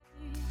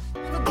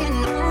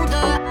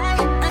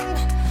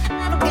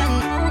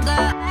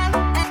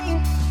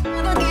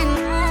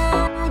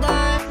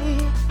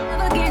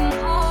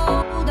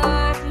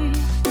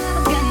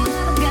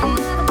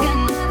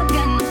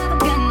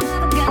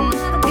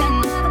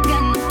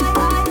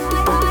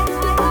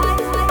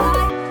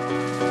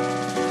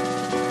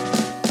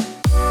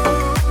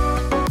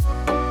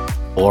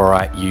All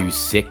right, you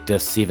Sector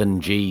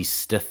 7G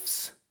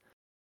stiffs.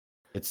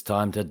 It's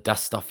time to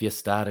dust off your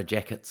starter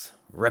jackets,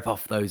 rip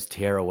off those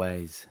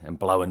tearaways, and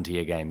blow into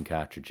your game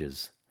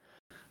cartridges.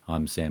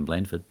 I'm Sam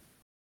Blandford.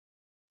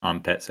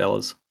 I'm Pat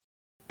Sellers.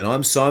 And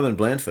I'm Simon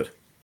Blandford.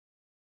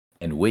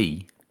 And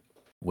we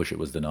wish it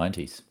was the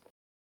 90s.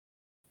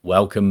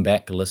 Welcome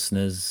back,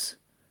 listeners.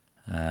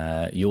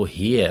 You're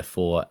here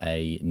for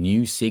a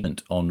new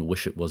segment on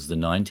Wish It Was the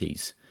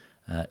 90s.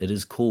 It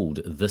is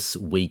called This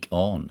Week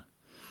On.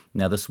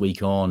 Now, This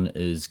Week On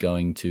is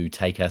going to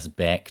take us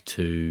back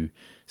to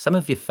some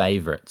of your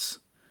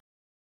favourites.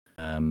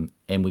 And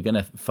we're going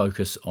to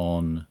focus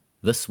on,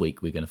 this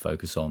week, we're going to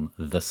focus on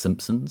The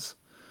Simpsons.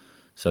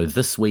 So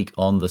this week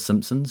on The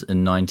Simpsons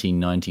in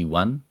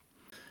 1991,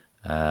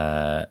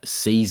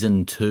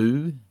 Season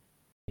 2,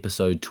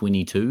 Episode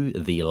 22,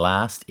 the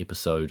last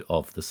episode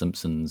of The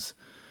Simpsons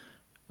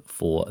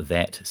for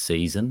that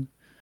season,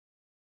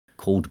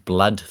 called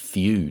Blood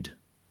Feud.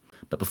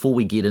 But before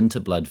we get into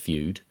Blood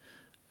Feud,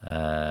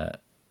 I'd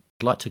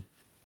like to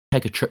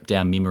take a trip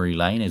down memory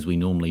lane, as we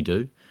normally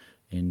do,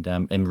 and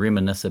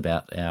reminisce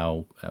about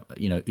our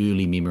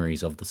early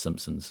memories of The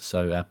Simpsons.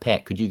 So,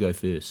 Pat, could you go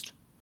first?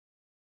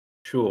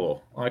 Sure.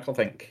 I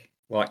think,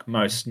 like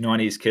most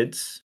 90s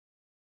kids,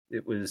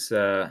 it was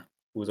a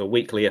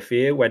weekly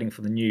affair waiting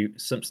for the new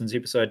Simpsons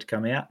episode to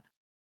come out.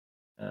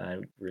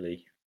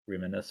 Really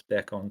reminisce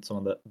back on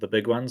some of the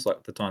big ones,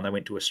 like the time they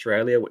went to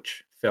Australia,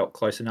 which felt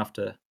close enough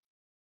to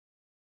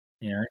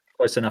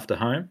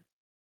home.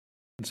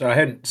 And so I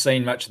hadn't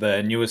seen much of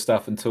the newer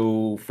stuff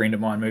until a friend of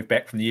mine moved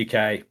back from the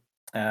UK.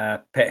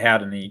 Pat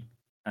Houghton, he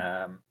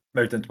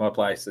moved into my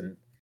place, and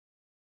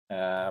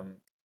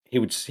he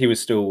was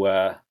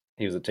still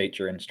he was a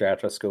teacher in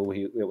Stratford School.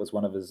 It was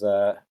one of his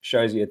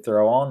shows he'd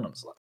throw on. I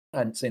was like, I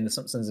hadn't seen The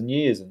Simpsons in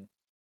years, and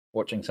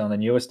watching some of the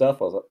newer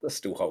stuff, I was like, this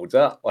still holds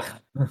up.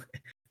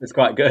 It's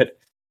quite good.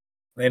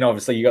 Then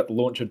obviously you got the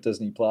launch of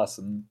Disney Plus,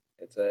 and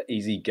it's an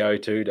easy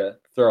go-to to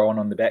throw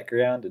on the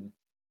background and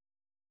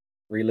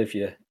relive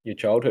your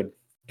childhood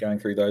going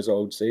through those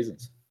old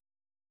seasons.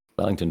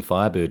 Wellington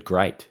Firebird,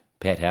 great.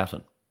 Pat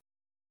Houghton.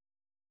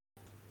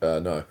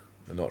 No,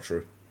 not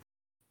true.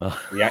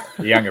 The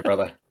younger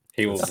brother,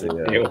 he'll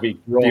be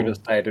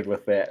devastated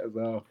with that as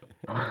well.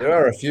 There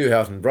are a few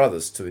Houghton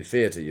brothers, to be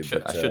fair to you.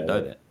 I should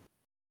know that.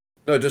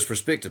 No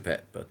disrespect to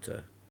Pat, but...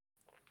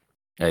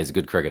 Yeah, he's a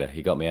good cricketer.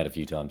 He got me out a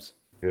few times.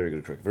 Very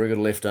good cricketer. Very good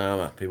left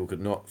armer. People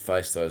could not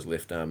face those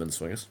left arm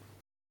in-swingers.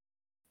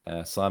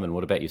 Simon,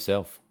 what about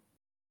yourself?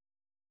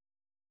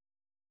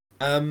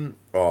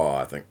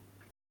 I think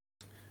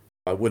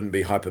I wouldn't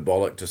be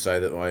hyperbolic to say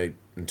that my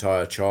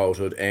entire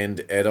childhood and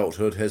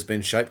adulthood has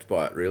been shaped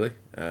by it, really.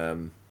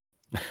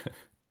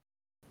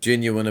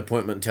 Genuine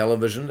appointment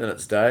television in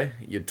its day.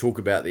 You'd talk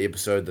about the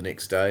episode the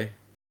next day,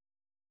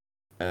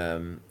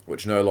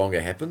 which no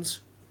longer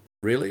happens,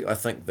 really. I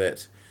think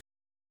that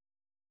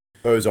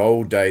those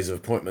old days of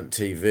appointment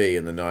TV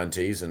in the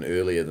 90s and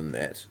earlier than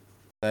that,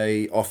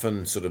 they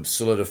often sort of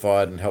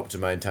solidified and helped to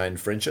maintain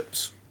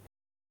friendships.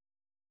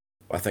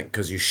 I think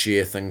because you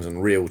share things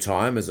in real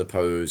time as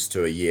opposed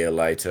to a year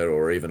later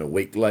or even a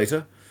week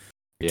later.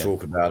 You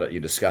talk about it, you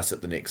discuss it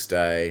the next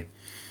day.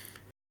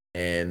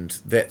 And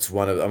that's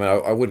one of...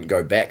 I wouldn't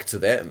go back to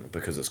that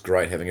because it's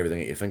great having everything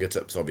at your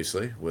fingertips,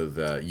 obviously, with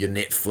your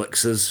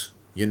Netflixes,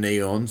 your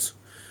Neons.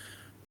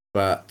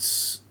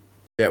 But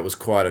that was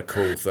quite a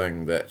cool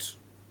thing that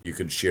you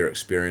could share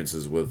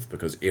experiences with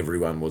because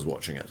everyone was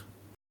watching it.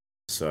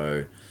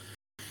 So...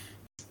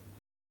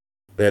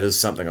 that is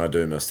something I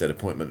do miss, that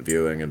appointment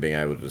viewing and being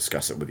able to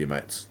discuss it with your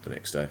mates the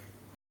next day.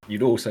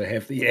 You'd also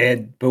have the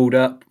ad build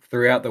up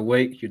throughout the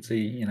week. You'd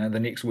see, the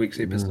next week's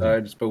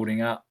episode is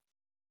building up,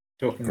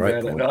 talking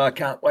about it. I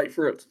can't wait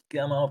for it to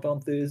come up on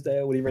Thursday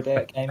or whatever day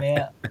it came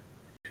out.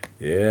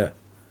 Yeah.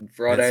 And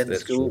Friday in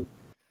school, true.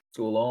 It's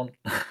all on.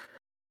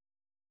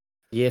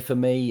 Yeah, for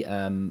me,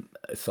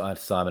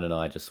 Simon and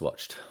I just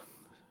watched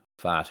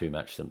far too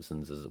much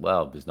Simpsons as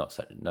well. There's no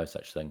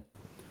such thing.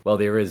 Well,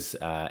 there is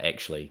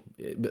actually.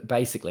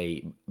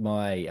 Basically,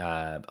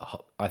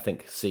 I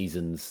think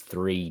seasons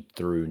 3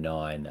 through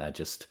 9 are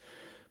just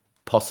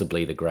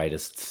possibly the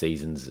greatest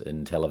seasons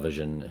in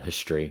television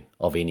history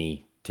of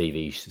any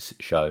TV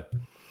show.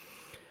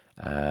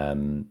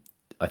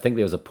 I think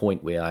there was a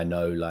point where I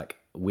know, like,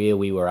 where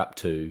we were up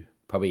to,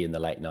 probably in the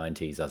late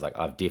 90s. I was like,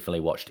 I've definitely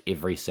watched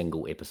every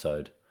single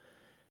episode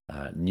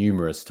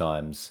numerous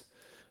times.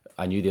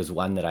 I knew there was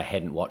one that I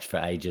hadn't watched for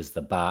ages,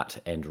 the Bart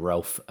and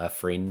Ralph are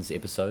Friends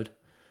episode.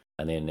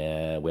 And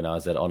then when I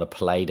was on a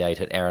play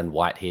date at Aaron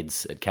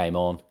Whitehead's, it came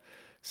on.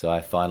 So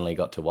I finally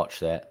got to watch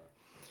that.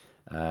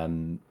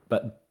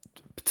 But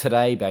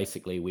today,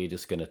 basically, we're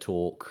just going to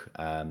talk.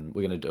 I'll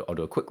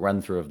do a quick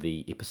run through of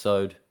the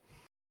episode.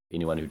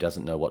 Anyone who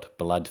doesn't know what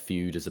Blood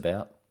Feud is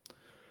about.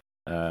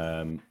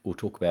 We'll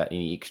talk about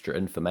any extra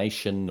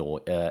information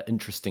or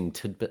interesting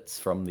tidbits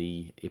from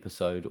the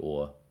episode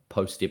or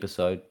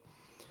post-episode.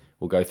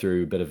 We'll go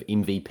through a bit of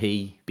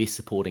MVP, Best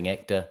Supporting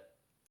Actor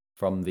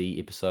from the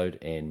episode,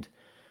 and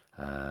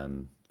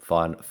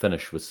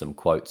finish with some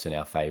quotes and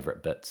our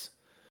favourite bits.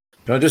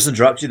 Can I just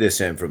interrupt you there,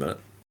 Sam, for a minute?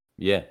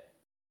 Yeah.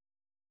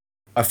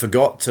 I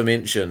forgot to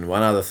mention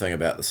one other thing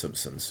about The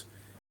Simpsons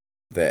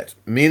that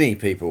many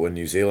people in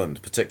New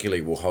Zealand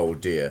particularly will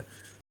hold dear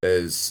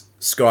is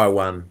Sky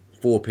One,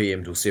 4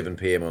 p.m. till 7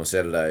 p.m. on a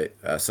Saturday,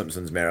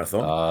 Simpsons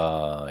marathon.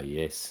 Ah,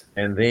 yes.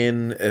 And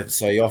then,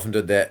 so you often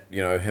did that,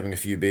 having a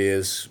few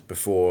beers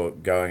before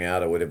going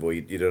out or whatever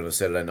you did on a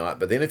Saturday night.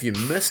 But then if you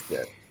missed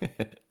it,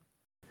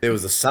 there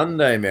was a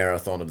Sunday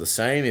marathon of the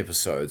same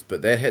episodes,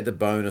 but that had the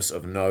bonus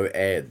of no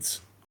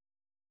ads.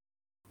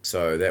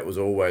 So that was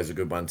always a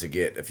good one to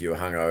get if you were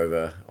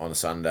hungover on a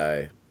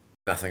Sunday.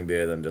 Nothing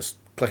better than just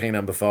clicking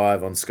number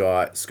 5 on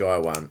Sky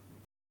One.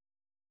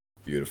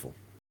 Beautiful.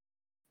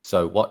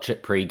 So watch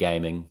it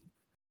pre-gaming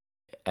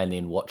and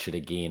then watch it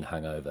again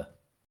hungover.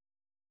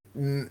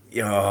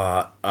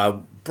 Yeah, I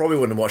probably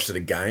wouldn't have watched it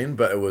again,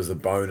 but it was a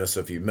bonus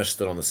if you missed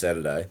it on the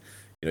Saturday.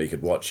 You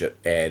could watch it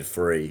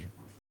ad-free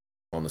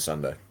on the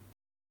Sunday.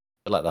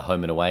 Like the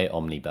home and away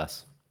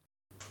omnibus.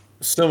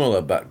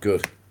 Similar, but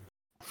good.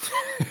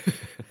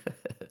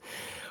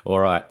 All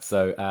right,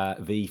 so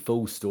the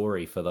full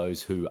story for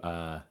those who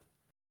are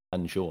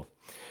unsure.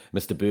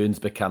 Mr. Burns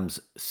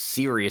becomes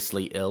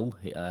seriously ill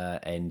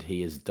and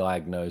he is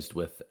diagnosed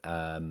with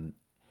an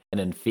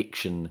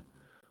infection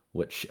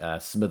which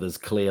Smithers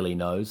clearly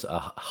knows,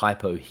 a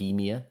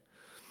hypohemia,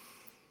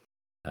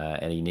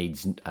 and he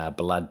needs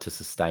blood to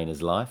sustain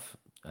his life.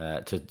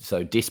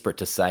 So desperate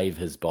to save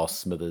his boss,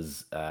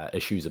 Smithers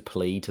issues a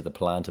plea to the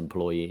plant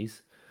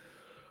employees.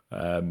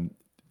 No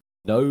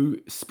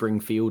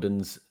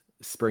Springfieldians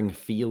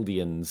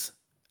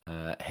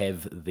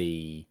have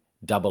the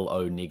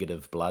 00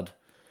 negative blood,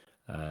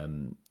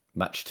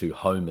 much to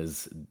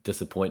Homer's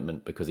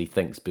disappointment because he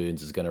thinks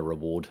Burns is going to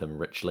reward him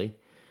richly.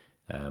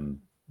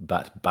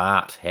 But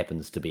Bart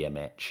happens to be a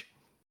match.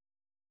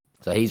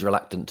 So he's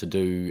reluctant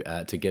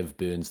to give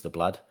Burns the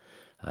blood,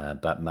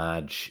 but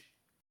Marge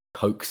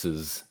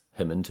coaxes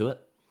him into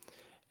it.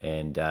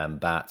 And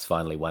Bart's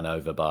finally won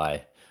over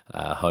by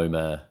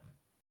Homer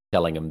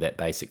telling him that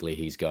basically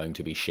he's going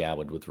to be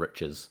showered with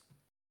riches.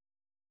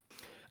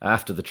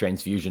 After the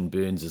transfusion,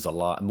 Burns is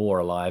more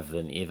alive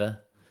than ever,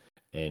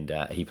 and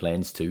he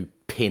plans to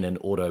pen an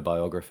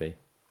autobiography.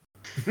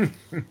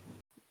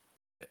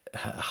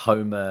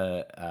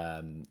 Homer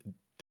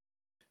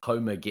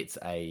gets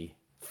a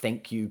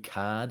thank you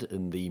card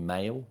in the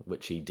mail,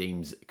 which he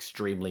deems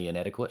extremely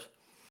inadequate.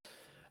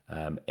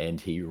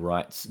 And he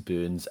writes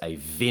Burns a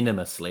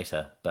venomous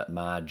letter, but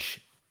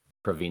Marge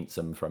prevents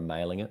him from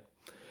mailing it.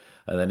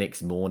 And the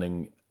next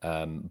morning,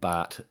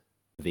 Bart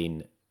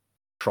then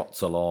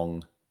trots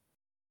along,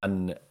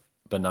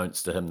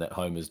 unbeknownst to him that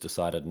Homer's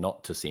decided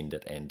not to send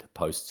it and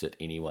posts it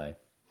anyway.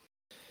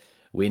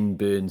 When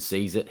Burns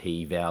sees it,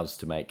 he vows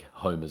to make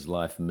Homer's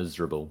life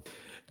miserable.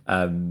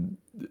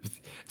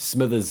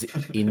 Smithers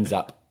ends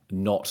up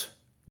not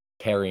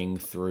carrying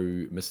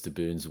through Mr.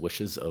 Burns'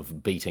 wishes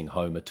of beating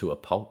Homer to a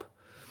pulp,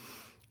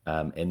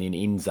 and then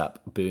ends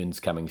up Burns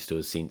coming to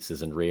his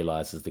senses and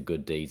realizes the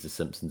good deeds the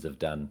Simpsons have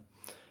done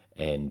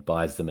and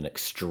buys them an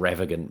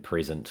extravagant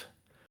present,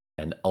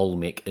 an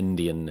Olmec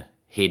Indian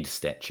head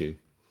statue.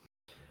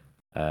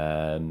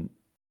 Simon,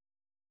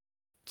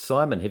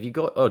 have you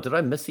got... Oh, did I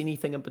miss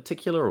anything in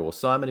particular? Or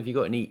Simon, have you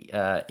got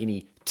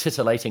any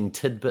titillating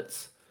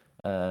tidbits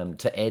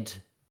to add?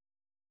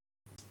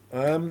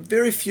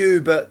 Very few,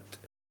 but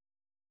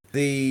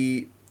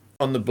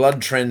on the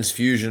blood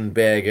transfusion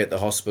bag at the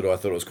hospital, I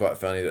thought it was quite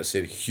funny that it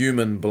said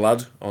human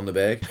blood on the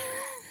bag.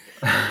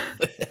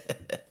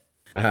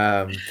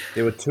 There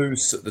were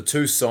the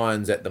two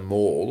signs at the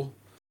mall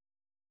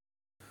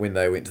when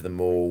they went to the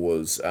mall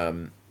was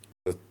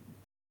the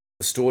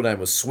store name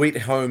was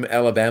Sweet Home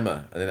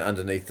Alabama, and then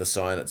underneath the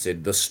sign it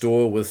said the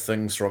store with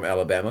things from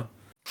Alabama.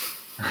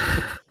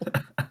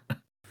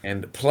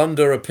 And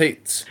plunder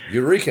repeats.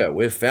 Eureka,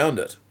 we've found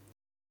it.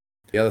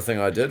 The other thing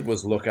I did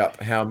was look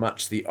up how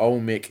much the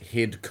Olmec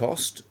head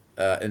cost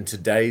in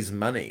today's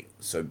money.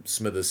 So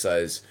Smithers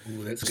says,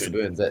 Mr.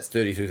 Burns, that's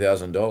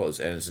 $32,000.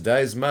 And in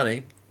today's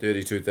money,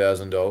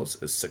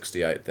 $32,000 is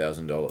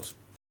 $68,000.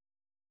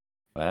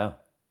 Wow.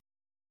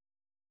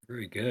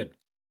 Very good.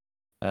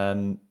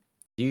 Do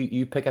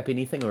you pick up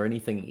anything or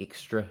anything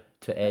extra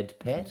to add,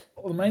 Pat?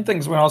 Well, the main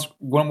things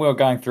when we were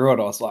going through it,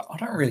 I was like, I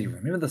don't really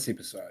remember this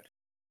episode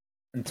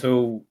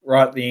until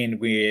right at the end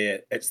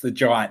where it's the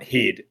giant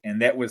head, and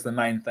that was the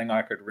main thing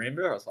I could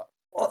remember. I was like,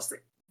 what's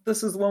that?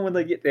 This is the one where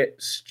they get that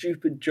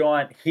stupid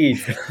giant head.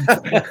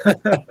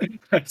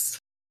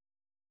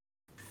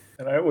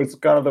 And it was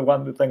kind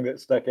of the thing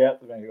that stuck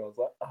out to me. I was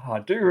like, I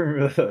do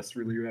remember this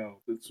really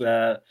well. It's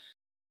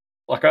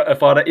like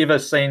if I'd ever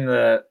seen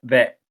a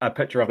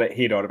picture of that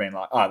head, I'd have been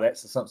like,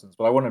 that's the Simpsons.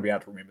 But I wouldn't be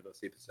able to remember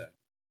this episode.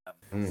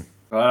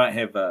 But I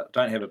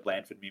don't have a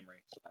Blandford memory.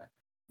 So,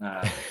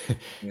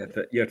 you have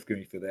to forgive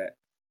me for that.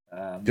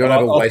 You don't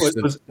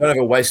have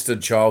a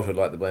wasted childhood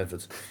like the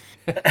Blandfords.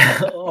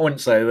 I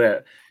wouldn't say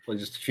that. Well,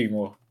 just a few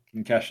more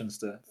concussions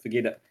to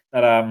forget it.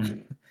 But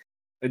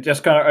it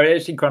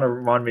actually kind of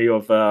reminded me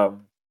of I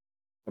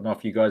don't know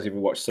if you guys ever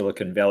watched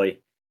Silicon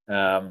Valley.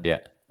 Yeah.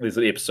 there's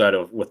an episode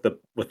of with the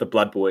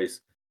Blood Boys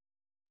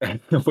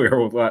where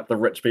all like the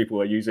rich people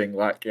are using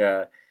like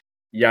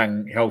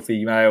young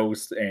healthy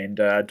males and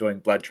doing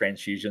blood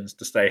transfusions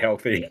to stay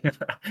healthy.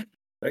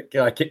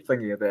 I kept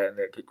thinking of that and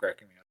that kept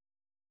cracking me up.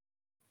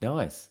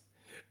 Nice.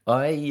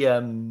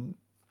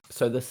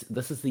 So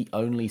this is the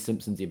only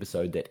Simpsons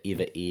episode that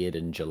ever aired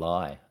in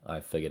July, I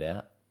figured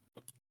out.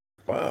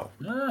 Wow.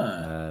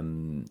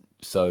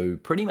 So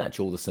pretty much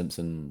all the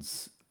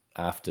Simpsons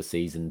after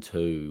season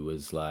 2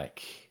 was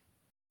like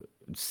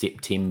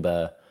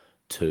September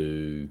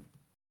to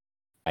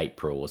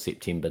April or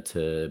September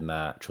to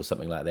March or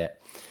something like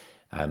that.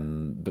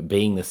 But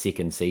being the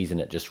second season,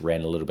 it just ran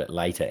a little bit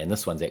later, and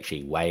this one's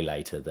actually way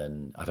later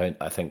than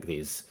I think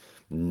there's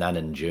none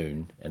in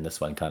June, and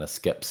this one kind of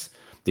skips.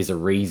 There's a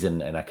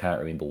reason, and I can't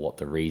remember what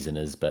the reason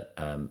is, but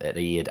it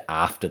aired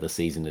after the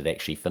season had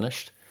actually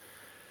finished.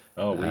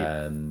 Oh,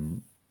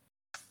 weird.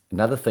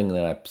 Another thing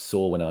that I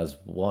saw when I was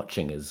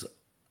watching is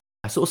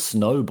I saw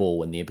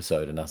Snowball in the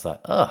episode, and I was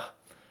like,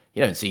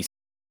 you don't see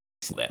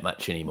that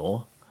much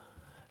anymore.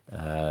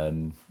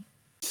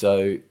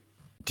 So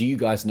do you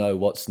guys know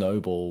what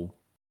Snowball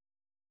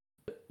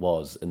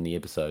was in the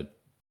episode?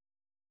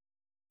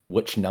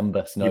 Which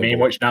number Snowball? You mean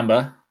which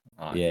number?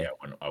 Oh, yeah,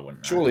 I wouldn't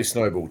know. Surely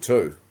Snowball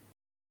 2.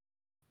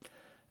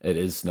 It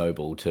is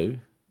Snowball 2.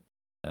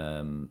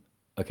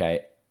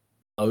 Okay.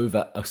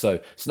 So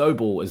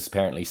Snowball is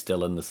apparently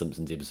still in the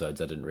Simpsons episodes.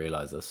 I didn't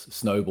realize this.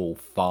 Snowball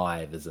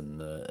 5 is in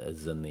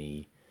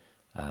the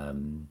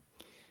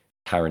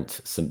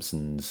current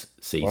Simpsons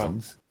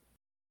seasons. Wow.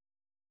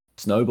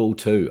 Snowball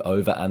 2,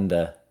 over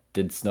under.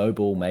 Did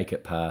Snowball make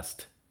it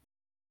past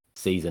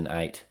season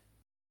 8?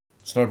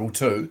 Snowball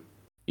 2?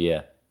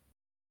 Yeah.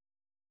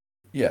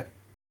 Yeah.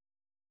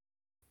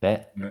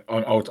 That?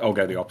 I'll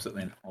go the opposite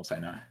then. I'll say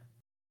no.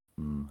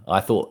 I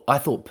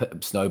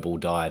thought Snowball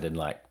died in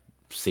like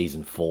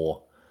season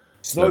 4.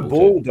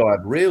 Snowball died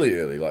really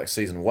early, like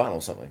season 1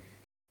 or something.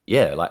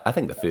 Yeah, like I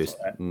think the first,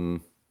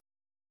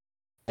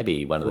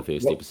 maybe one of the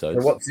first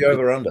episodes. So what's the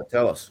over-under?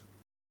 Tell us.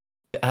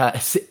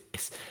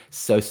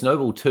 So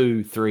Snowball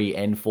 2, 3,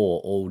 and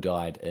 4 all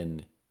died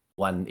in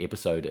one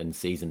episode in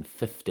season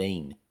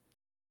 15.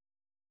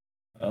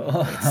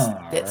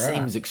 That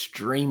seems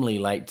extremely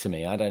late to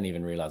me. I don't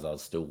even realize I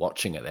was still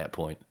watching at that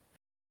point.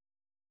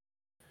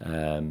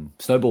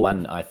 Snowball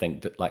 1, I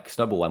think, like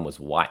Snowball 1 was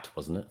white,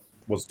 wasn't it?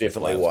 Was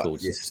definitely white.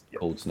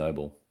 Called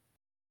Snowball.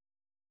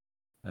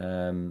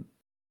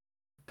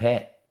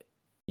 Pat,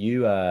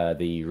 you are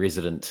the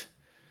resident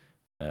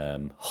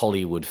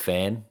Hollywood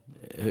fan.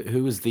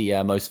 Who was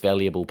the most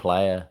valuable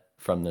player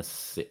from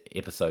this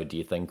episode, do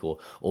you think, or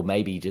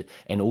maybe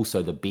and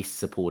also the best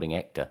supporting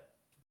actor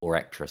or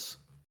actress?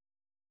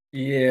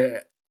 Yeah,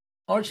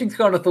 I actually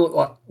kind of thought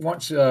like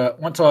once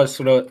I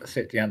sort of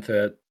sat down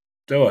to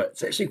do it,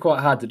 it's actually quite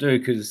hard to do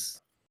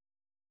because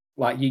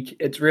like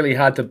it's really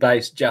hard to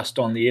base just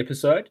on the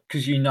episode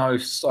because you know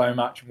so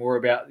much more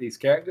about these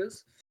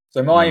characters.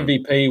 So my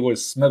MVP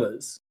was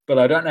Smithers, but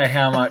I don't know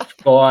how much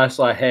bias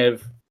I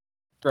have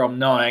from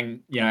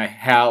knowing,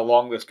 how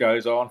long this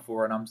goes on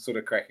for, and I'm sort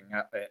of cracking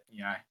up at,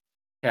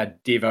 how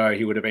devo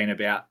he would have been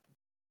about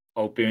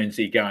old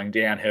Burnsy going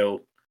downhill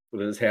with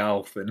his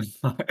health, and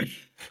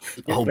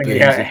thinking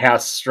how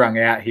strung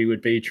out he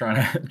would be trying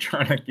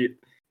to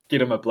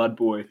get him a blood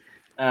boy.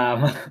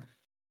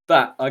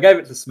 But I gave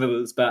it to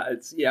Smithers, but I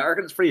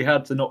reckon it's pretty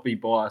hard to not be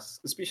biased,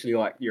 especially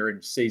like you're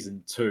in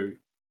season 2.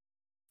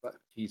 But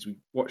geez, we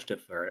watched it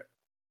for an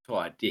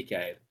entire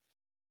decade.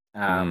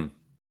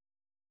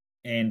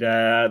 And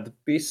the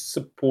best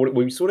support,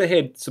 we sort of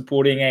had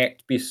supporting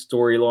act, best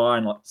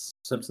storyline. Like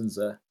Simpsons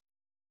are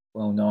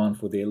well known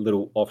for their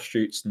little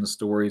offshoots in the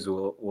stories,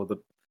 or the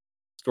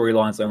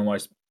storylines they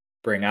almost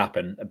bring up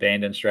and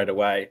abandon straight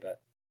away,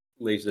 but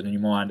leaves it in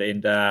your mind.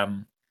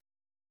 And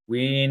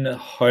when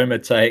Homer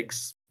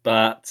takes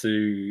Bart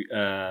to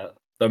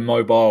the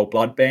mobile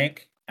blood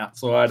bank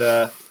outside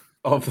of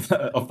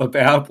the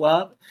power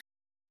plant,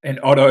 and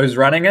Otto's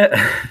running it.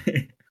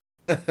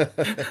 That's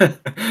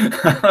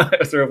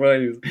real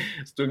funny.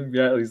 He's talking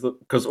about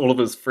because all of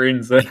his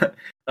friends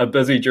are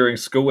busy during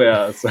school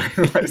hours. So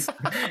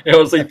he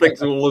obviously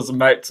thinks all his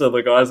mates are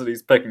the guys that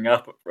he's picking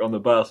up on the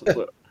bus. It's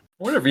like, I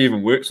wonder if he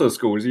even works at a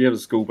school. Does he have a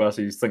school bus?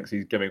 He thinks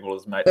he's giving all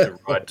his mates a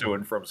ride to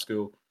and from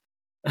school.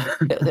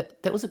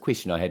 That was a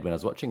question I had when I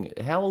was watching.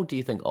 How old do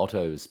you think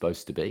Otto is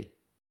supposed to be?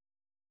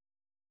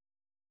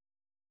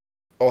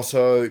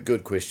 Otto,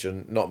 good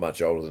question. Not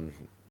much older than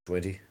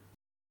 20.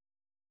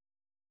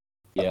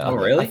 Yeah. Oh,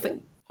 really?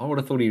 I would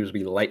have thought he was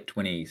be late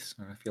 20s.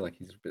 I feel like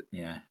he's a bit,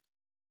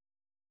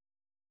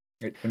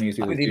 Late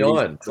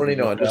 20s,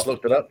 29. Just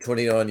looked it up.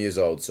 29 years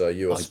old. So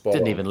you were spot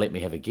didn't on. even let me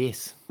have a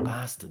guess.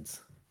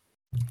 Bastards.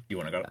 You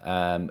want to go?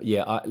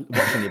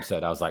 Watching the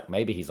episode, I was like,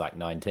 maybe he's like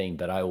 19,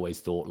 but I always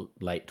thought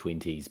late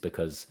 20s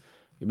because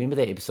remember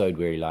that episode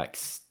where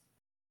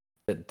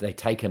they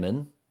take him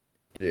in?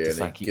 Yeah,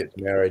 and he gets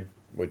married,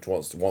 which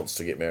wants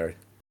to get married.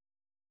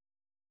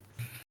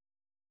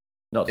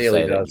 Not to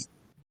say that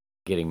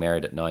getting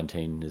married at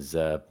 19 is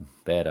a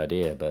bad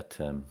idea, but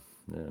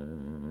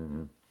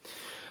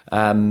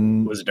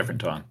It was a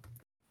different time.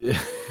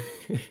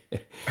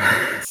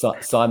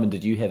 Simon,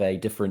 did you have a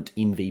different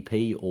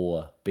MVP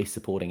or best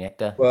supporting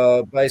actor?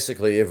 Well,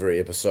 basically every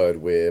episode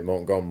where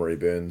Montgomery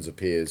Burns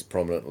appears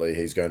prominently,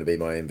 he's going to be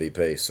my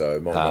MVP. So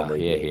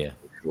Montgomery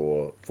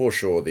Burns, for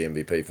sure the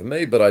MVP for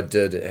me. But I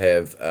did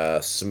have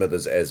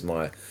Smithers as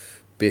my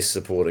best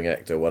supporting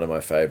actor. One of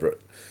my favourite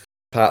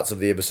parts of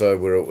the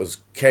episode where it was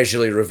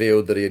casually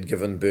revealed that he had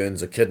given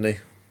Burns a kidney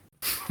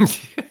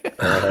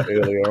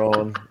earlier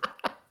on.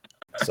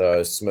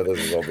 So Smithers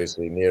is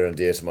obviously near and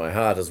dear to my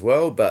heart as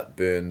well, but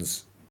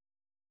Burns,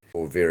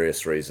 for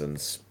various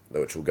reasons,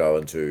 which we'll go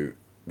into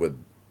with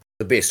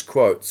the best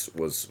quotes,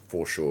 was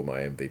for sure my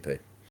MVP.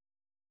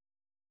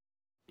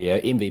 Yeah,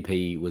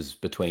 MVP was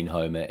between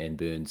Homer and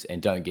Burns,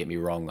 and don't get me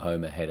wrong,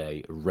 Homer had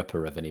a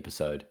ripper of an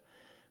episode,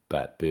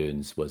 but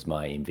Burns was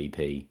my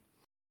MVP,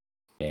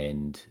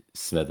 and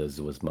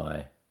Smithers was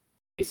my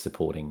best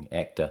supporting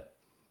actor.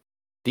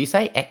 Do you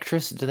say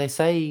actress? Do they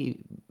say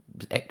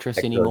actress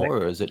anymore,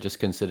 or is it just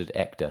considered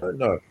actor?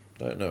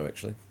 Don't know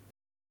actually.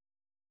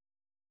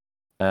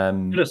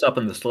 Hit us up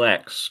in the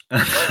slacks.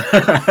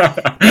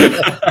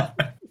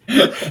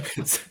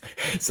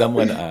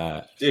 Someone,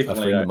 a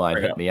friend of mine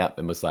hit me up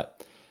and was like,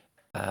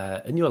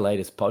 in your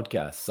latest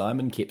podcast,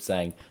 Simon kept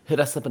saying,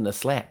 hit us up in the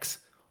slacks.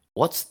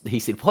 He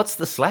said, what's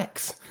the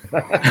slacks?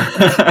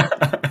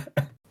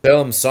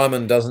 Tell him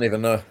Simon doesn't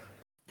even know.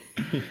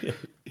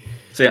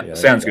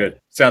 Sounds good.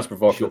 Sounds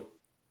provocative.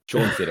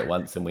 Sean said it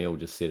once, and we all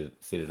just said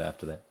it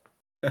after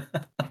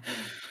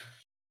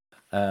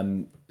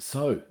that.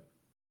 So,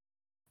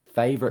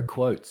 favorite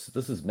quotes.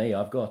 This is me.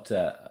 I've got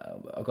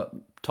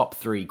top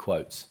 3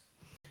 quotes,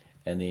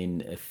 and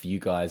then if you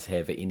guys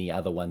have any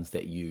other ones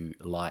that you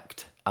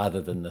liked other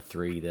than the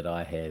 3 that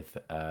I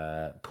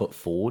have put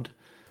forward,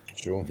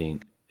 sure.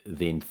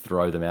 Then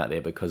throw them out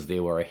there, because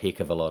there were a heck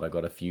of a lot. I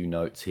got a few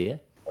notes here.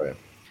 Oh,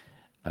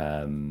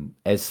 yeah.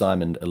 As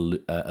Simon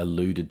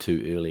alluded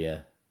to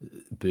earlier,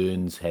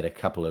 Burns had a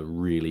couple of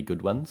really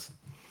good ones,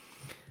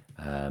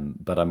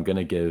 but I'm going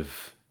to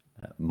give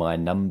my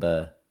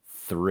number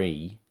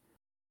 3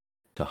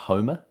 to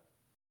Homer,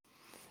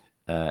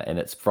 and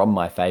it's from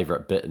my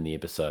favourite bit in the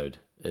episode,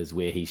 is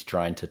where he's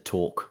trying to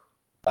talk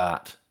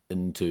Bart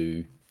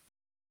into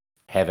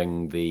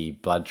having the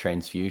blood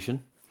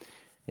transfusion.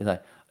 He's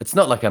like, it's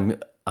not like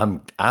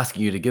I'm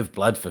asking you to give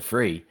blood for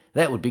free.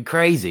 That would be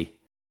crazy.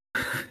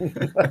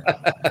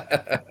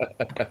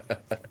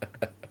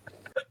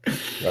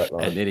 Right.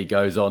 And then he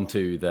goes on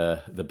to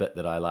the bit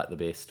that I like the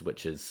best,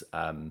 which is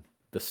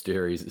the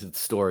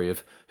story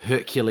of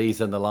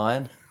Hercules and the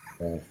lion,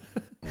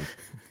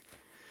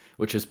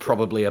 which is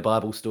probably a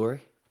Bible story.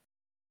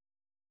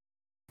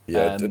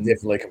 Yeah,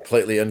 definitely a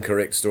completely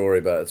incorrect story,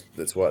 but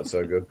that's why it's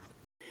so good.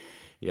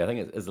 Yeah, I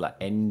think it's like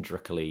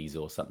Androcles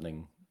or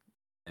something,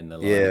 and the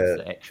lion is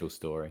the actual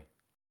story.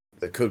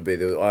 It could be.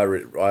 I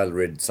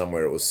read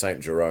somewhere it was Saint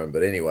Jerome,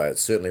 but anyway, it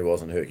certainly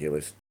wasn't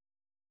Hercules.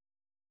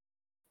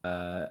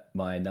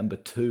 My number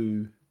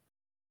 2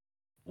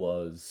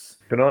 was.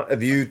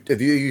 Have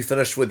you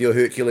finished with your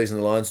Hercules and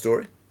the lion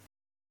story?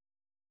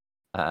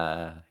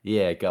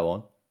 Yeah, go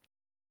on.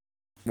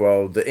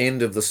 Well, the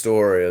end of the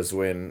story is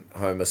when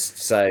Homer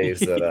says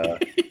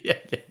that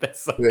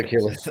that's so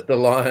Hercules, the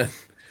lion,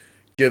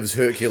 gives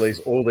Hercules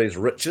all these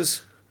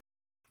riches,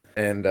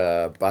 and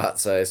Bart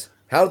says,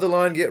 "How did the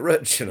lion get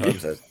rich?" And Homer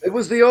says, "It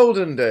was the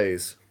olden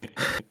days."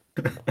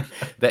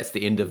 That's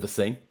the end of the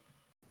scene.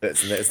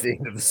 That's the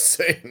end of the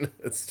scene.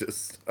 It's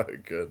just so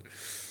good.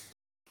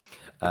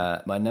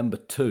 My number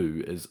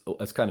 2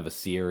 is kind of a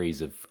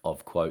series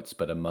of quotes,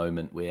 but a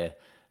moment where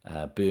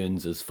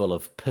Burns is full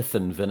of pith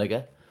and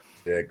vinegar.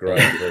 Yeah,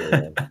 great.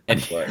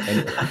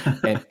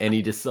 and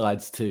he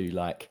decides to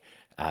like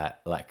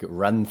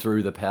run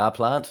through the power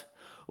plant.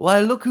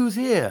 Why, look who's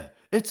here!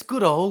 It's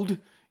good old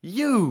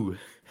you.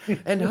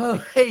 And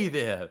oh, hey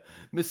there,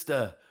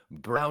 Mr.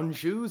 Brown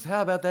Shoes.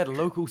 How about that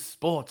local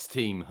sports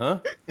team, huh?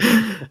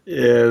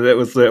 Yeah, that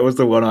was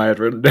the one I had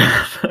written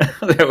down.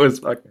 That was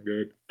fucking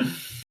good.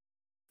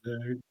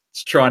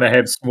 He's trying to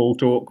have small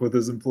talk with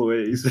his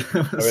employees.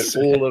 I had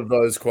all of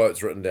those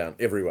quotes written down.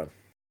 Everyone.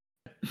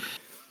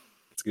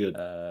 It's good.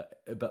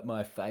 But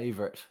my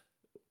favourite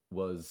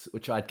was,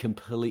 which I'd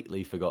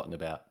completely forgotten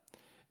about,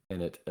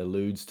 and it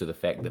alludes to the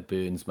fact that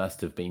Burns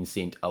must have been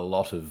sent a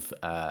lot of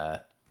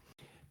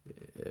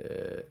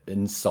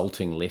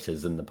insulting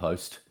letters in the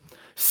post.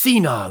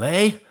 Senile,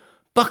 eh?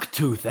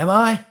 Bucktooth, am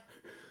I?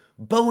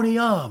 Bony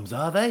arms,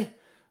 are they?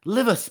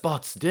 Liver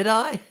spots, did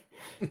I?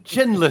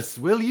 Chinless,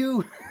 will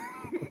you?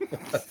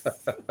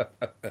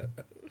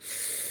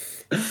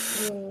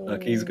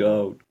 Look, he's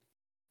gold.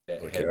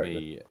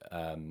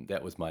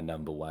 That was my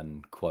number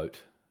 1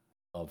 quote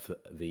of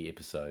the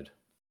episode.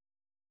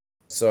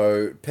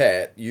 So,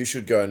 Pat, you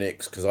should go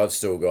next, because I've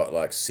still got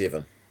like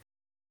 7.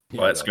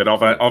 Well, that's good.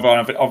 I've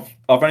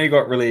only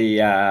got really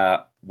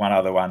one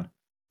other one,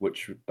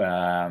 which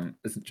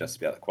isn't just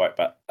about the quote,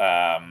 but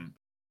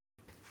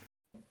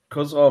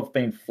because I've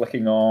been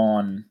flicking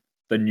on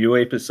the new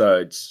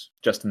episodes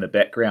just in the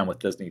background with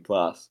Disney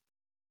Plus,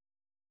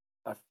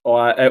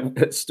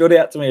 it stood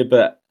out to me a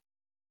bit.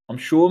 I'm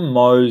sure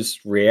Mo's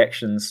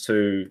reactions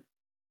to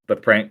the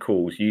prank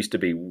calls used to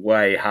be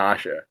way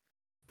harsher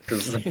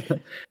because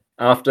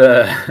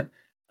after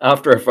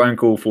after a phone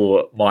call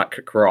for Mike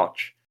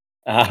Crotch,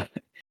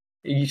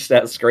 he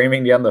starts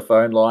screaming down the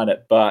phone line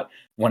at Bart,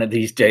 "One of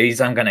these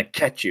days I'm going to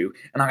catch you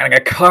and I'm going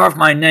to carve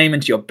my name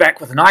into your back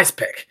with an ice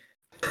pick."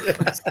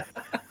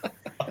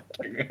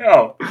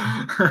 Hell.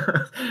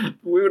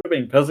 We would have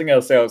been pissing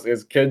ourselves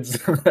as kids.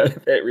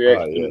 That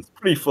reaction is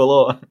pretty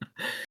full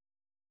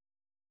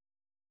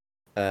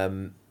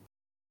on.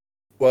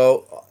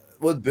 Well,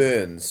 with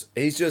Burns,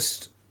 he's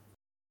just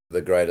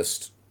the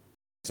greatest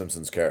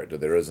Simpsons character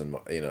there is in,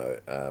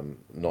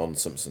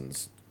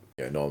 non-Simpsons,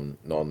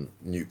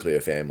 non-nuclear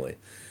family.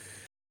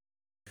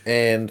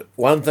 And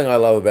one thing I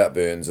love about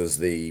Burns is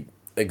the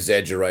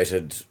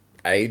exaggerated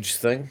age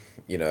thing.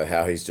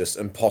 How he's just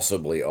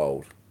impossibly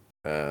old.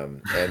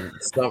 And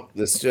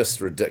there's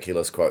just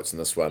ridiculous quotes in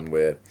this one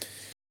where,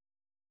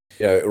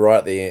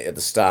 right at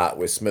the start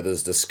where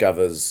Smithers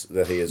discovers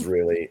that he is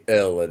really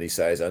ill and he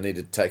says, "I need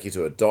to take you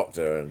to a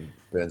doctor." And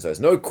Burns says,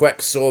 "No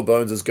quack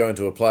Sawbones is going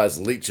to apply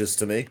his leeches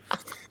to me."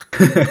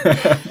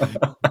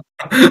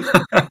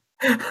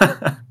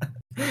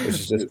 Which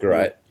is just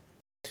great.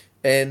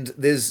 And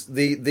there's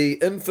the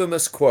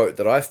infamous quote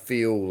that I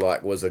feel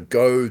like was a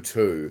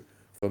go-to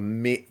for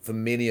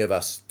many of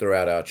us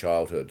throughout our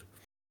childhood,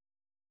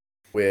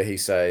 where he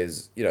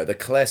says, the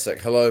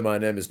classic, "Hello, my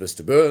name is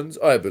Mr. Burns.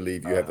 I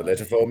believe you have a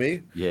letter for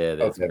me." Yeah,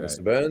 that's okay, great.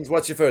 Mr. Burns,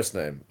 what's your first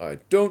name? "I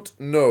don't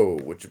know,"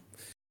 which of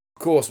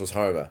course was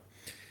Homer.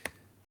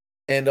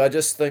 And I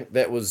just think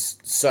that was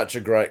such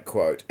a great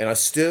quote. And I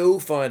still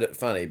find it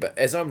funny, but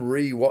as I'm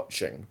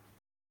re-watching,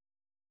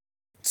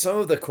 some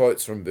of the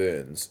quotes from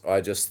Burns,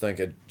 I just think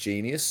are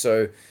genius.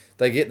 So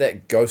they get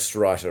that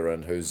ghostwriter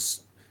in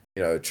who's,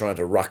 trying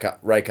to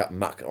rake up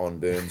muck on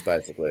Burns,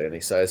 basically. And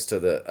he says to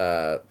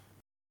the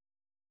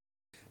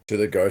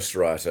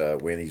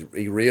ghostwriter when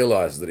he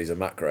realizes that he's a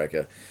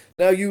muckraker,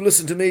 "Now you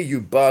listen to me,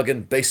 you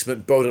bargain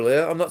basement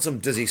Baudelaire. I'm not some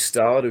dizzy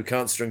stard who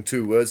can't string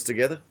two words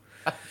together."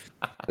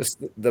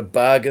 The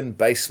bargain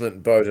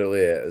basement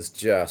Baudelaire is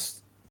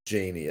just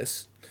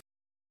genius.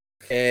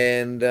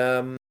 And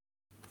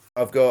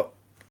I've got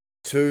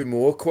two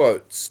more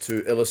quotes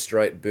to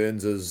illustrate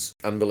Burns's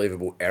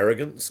unbelievable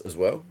arrogance as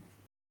well,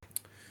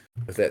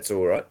 if that's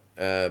all right.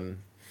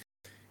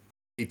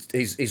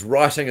 He's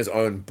writing his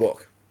own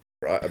book,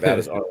 right, about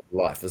his own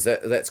life.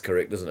 That's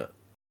correct, isn't it?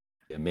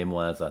 Yeah,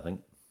 memoirs, I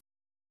think.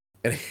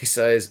 And he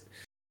says,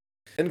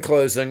 "In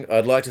closing,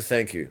 I'd like to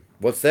thank you."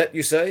 "What's that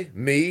you say?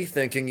 Me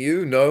thanking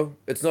you? No,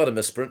 it's not a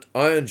misprint.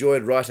 I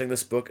enjoyed writing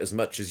this book as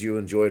much as you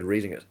enjoyed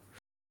reading it."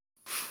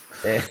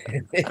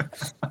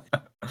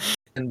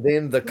 And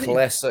then the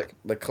classic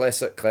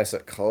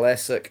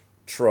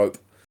trope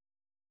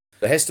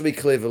that has to be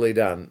cleverly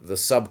done, the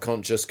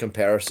subconscious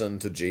comparison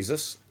to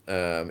Jesus.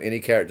 Any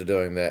character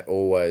doing that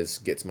always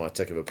gets my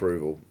tick of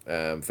approval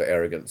for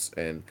arrogance.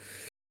 And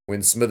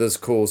when Smithers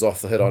calls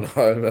off the hit on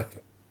Homer,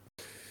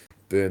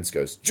 Burns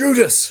goes,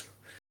 "Judas!"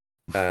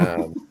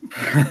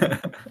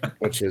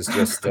 Which is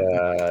just,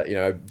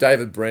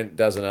 David Brent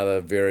does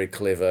another very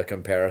clever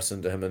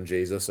comparison to him and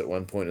Jesus at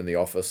one point in The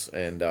Office,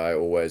 and I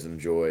always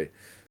enjoy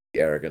the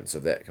arrogance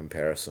of that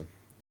comparison.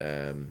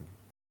 Do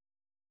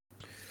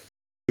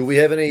we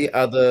have any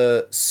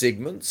other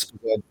segments?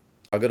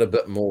 I got a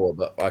bit more,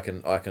 but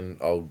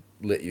I'll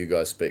let you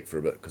guys speak for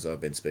a bit because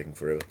I've been speaking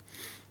forever.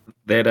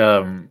 That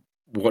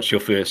 "What's your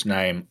first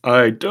name?"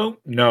 I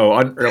don't know.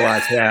 I didn't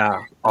realize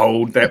how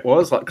old that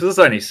was. Because it's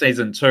only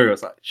season 2.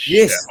 It's like,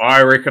 shit, Yes.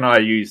 I reckon I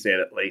use that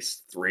at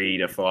least 3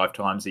 to 5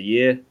 times a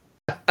year,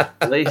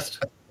 at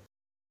least.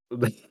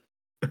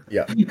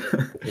 Yeah, an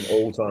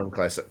all-time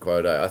classic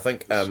quote. I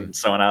think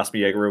someone asked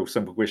me a real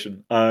simple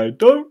question. I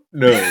don't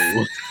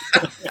know.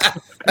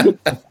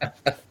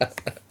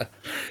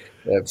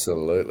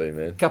 Absolutely,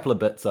 man. A couple of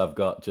bits I've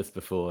got just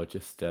before,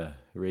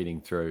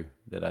 reading through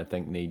that I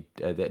think need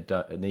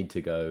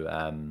to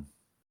go.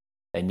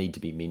 They need to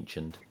be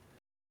mentioned.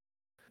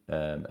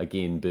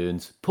 Again,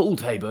 Burns, "Pool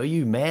table, are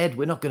you mad?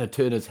 We're not going to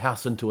turn his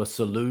house into a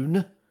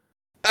saloon."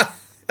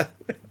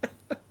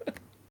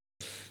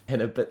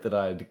 And a bit that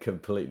I'd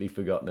completely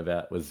forgotten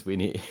about was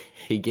when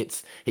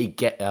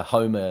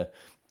Homer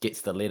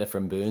gets the letter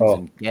from Burns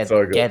and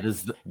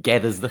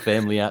gathers the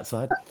family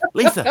outside.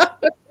 "Lisa,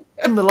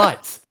 dim the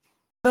lights.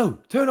 No,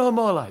 turn on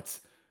more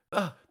lights.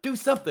 Do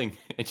something."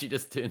 And she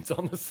just turns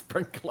on the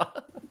sprinkler.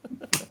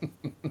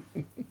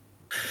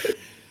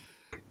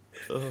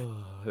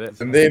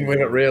 And then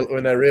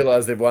when they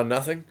realize they've won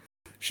nothing,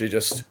 she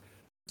just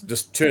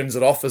turns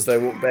it off as they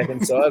walk back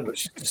inside, but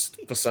she's just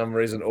for some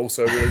reason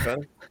also really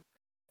funny.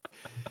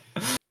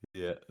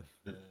 Yeah.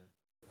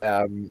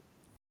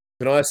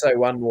 Can I say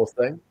one more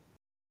thing?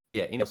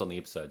 Yeah, else on the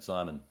episode,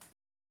 Simon.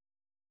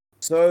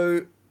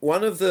 So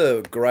one of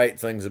the great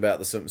things about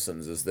The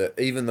Simpsons is that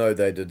even though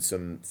they did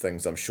some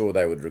things I'm sure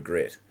they would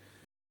regret,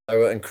 they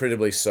were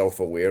incredibly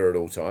self-aware at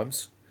all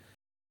times.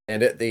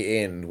 And at the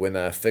end, when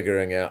they're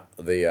figuring out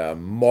the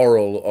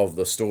moral of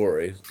the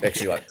story,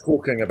 actually like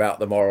talking about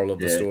the moral of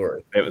the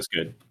story, that was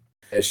good.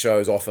 as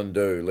shows often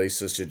do,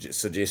 Lisa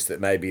suggests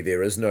that maybe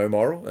there is no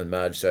moral, and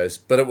Marge says,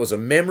 "But it was a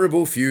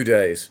memorable few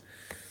days,"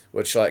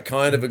 which like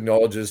kind of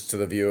acknowledges to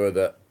the viewer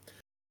that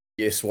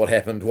yes, what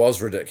happened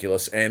was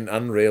ridiculous and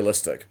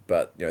unrealistic,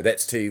 but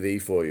that's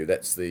TV for you.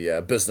 That's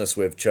the business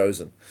we've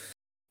chosen.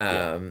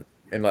 And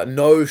like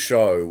no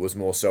show was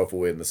more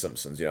self-aware than The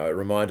Simpsons. It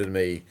reminded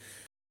me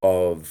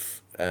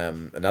of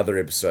another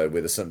episode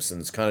where The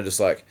Simpsons kind of just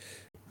like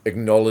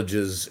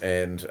acknowledges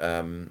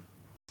and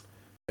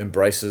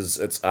embraces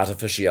its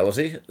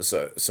artificiality.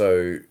 So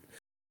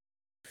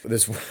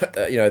there's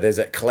there's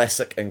that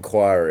classic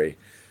inquiry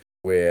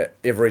where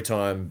every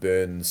time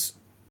Burns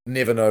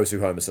never knows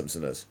who Homer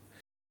Simpson is,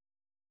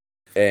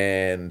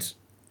 and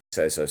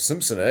say, "So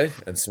Simpson, eh?"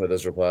 And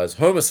Smithers replies,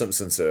 "Homer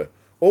Simpson, sir.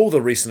 All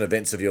the recent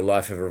events of your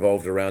life have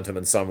revolved around him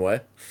in some way."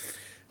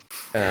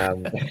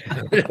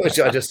 Which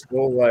I just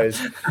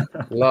always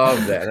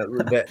love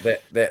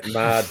that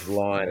Marge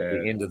line at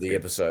the end of the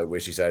episode where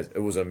she says, "It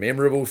was a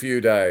memorable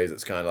few days."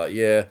 It's kind of like,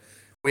 yeah,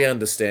 we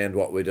understand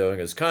what we're doing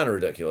is kind of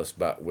ridiculous,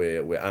 but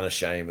we're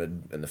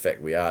unashamed in the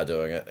fact we are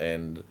doing it.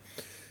 And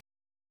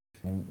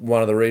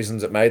one of the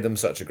reasons it made them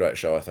such a great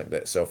show, I think,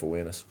 that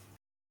self-awareness.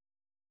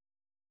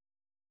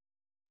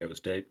 It was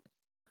deep.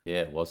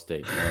 Yeah, it was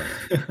deep.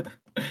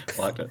 Nice.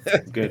 Liked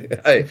it.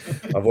 Good. Hey,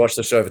 I've watched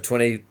the show for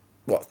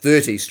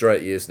 30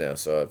 straight years now,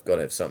 so I've got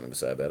to have something to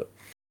say about it.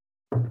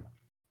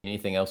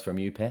 Anything else from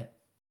you, Pat?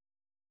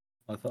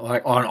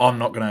 I'm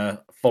not going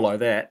to follow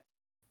that.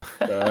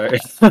 So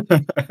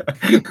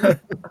I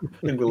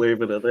think we'll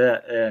leave it at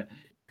that. Yeah.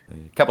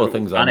 A couple of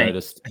things I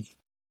noticed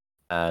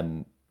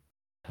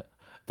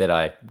that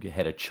I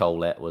had a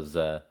chol at was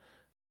it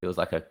was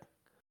like a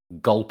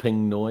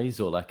gulping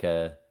noise or like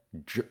a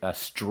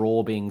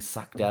straw being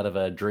sucked out of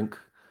a drink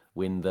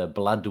when the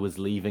blood was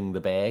leaving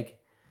the bag.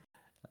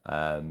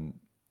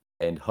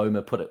 And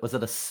Homer put it, was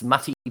it a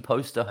smutty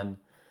poster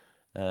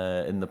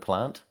in the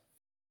plant?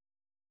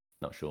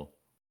 Not sure.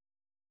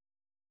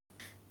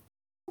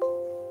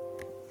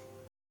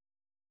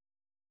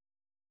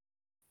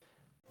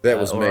 That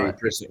was me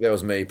pressing. That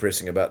was me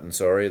pressing a button.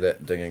 Sorry,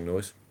 that dinging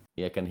noise.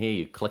 Yeah, I can hear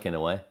you clicking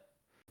away.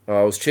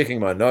 I was checking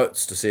my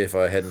notes to see if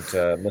I hadn't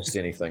missed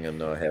anything, and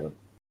no, I haven't.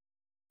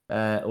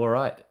 All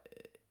right.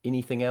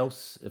 Anything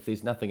else? If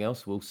there's nothing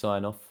else, we'll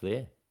sign off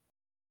there.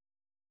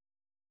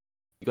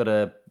 You got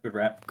a good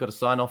wrap. Got a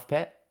sign off,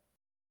 Pat?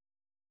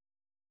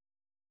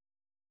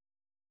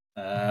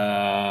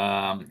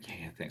 Yeah,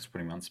 thanks for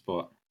putting me on the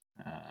spot.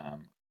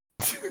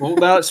 Well,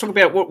 let's talk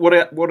about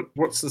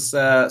what's this.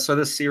 So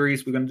this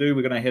series we're going to do.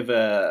 We're going to have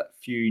a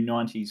few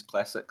 '90s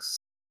classics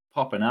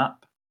popping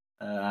up.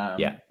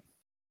 Yeah.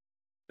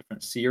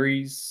 Different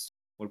series.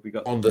 What have we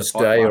got on this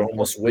day or on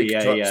this week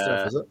type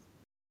stuff? Is it?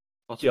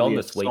 Yeah, on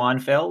this week.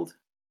 Seinfeld.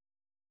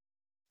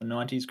 The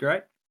 '90s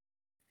great.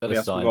 Bit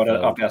of Seinfeld. We got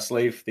it up our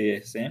sleeve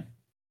there, Sam.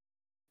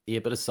 Yeah,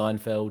 bit of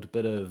Seinfeld,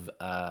 bit of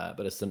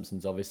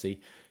Simpsons, obviously.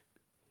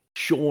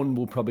 Sean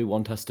will probably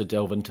want us to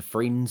delve into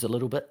Friends a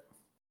little bit.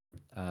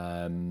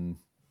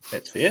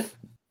 That's fair.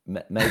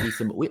 Maybe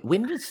some.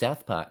 When did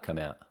South Park come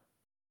out?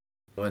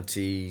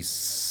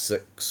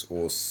 96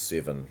 or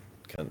 7.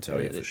 Can't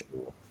tell you for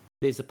sure.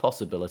 There's a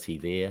possibility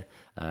there,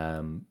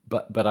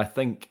 but I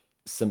think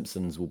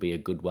Simpsons will be a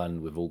good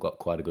one. We've all got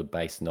quite a good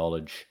base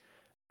knowledge,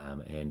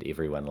 and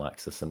everyone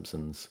likes The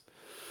Simpsons.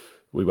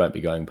 We won't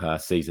be going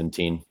past season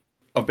 10.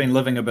 I've been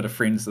living a bit of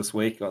Friends this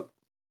week. I've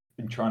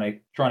been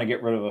trying to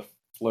get rid of a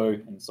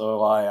flu, and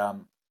so I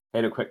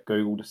had a quick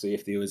Google to see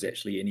if there was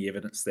actually any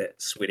evidence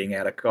that sweating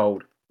out a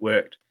cold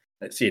worked.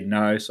 It said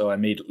no, so I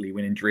immediately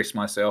went and dressed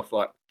myself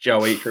like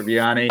Joey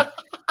Tribbiani,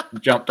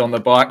 and jumped on the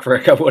bike for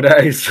a couple of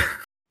days.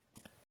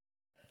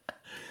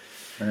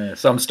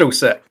 So I'm still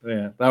sick.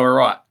 Yeah, they were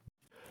right.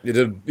 You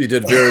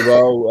did very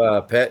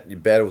well, Pat. You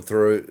battled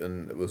through,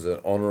 and it was an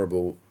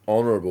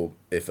honourable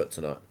effort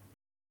tonight.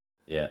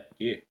 Yeah.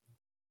 Yeah.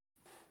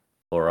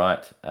 All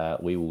right.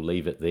 We will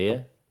leave it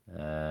there.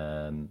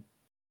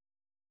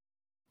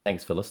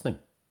 Thanks for listening.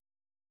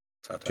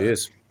 Ta-ta.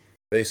 Cheers.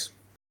 Peace.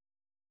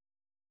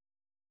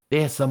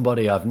 There's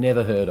somebody I've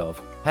never heard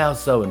of.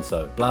 How's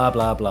so-and-so? Blah,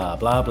 blah, blah,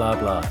 blah, blah,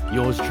 blah.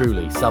 Yours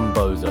truly, some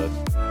bozo.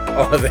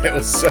 Oh, that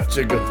was such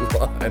a good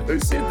line. Who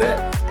said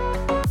that?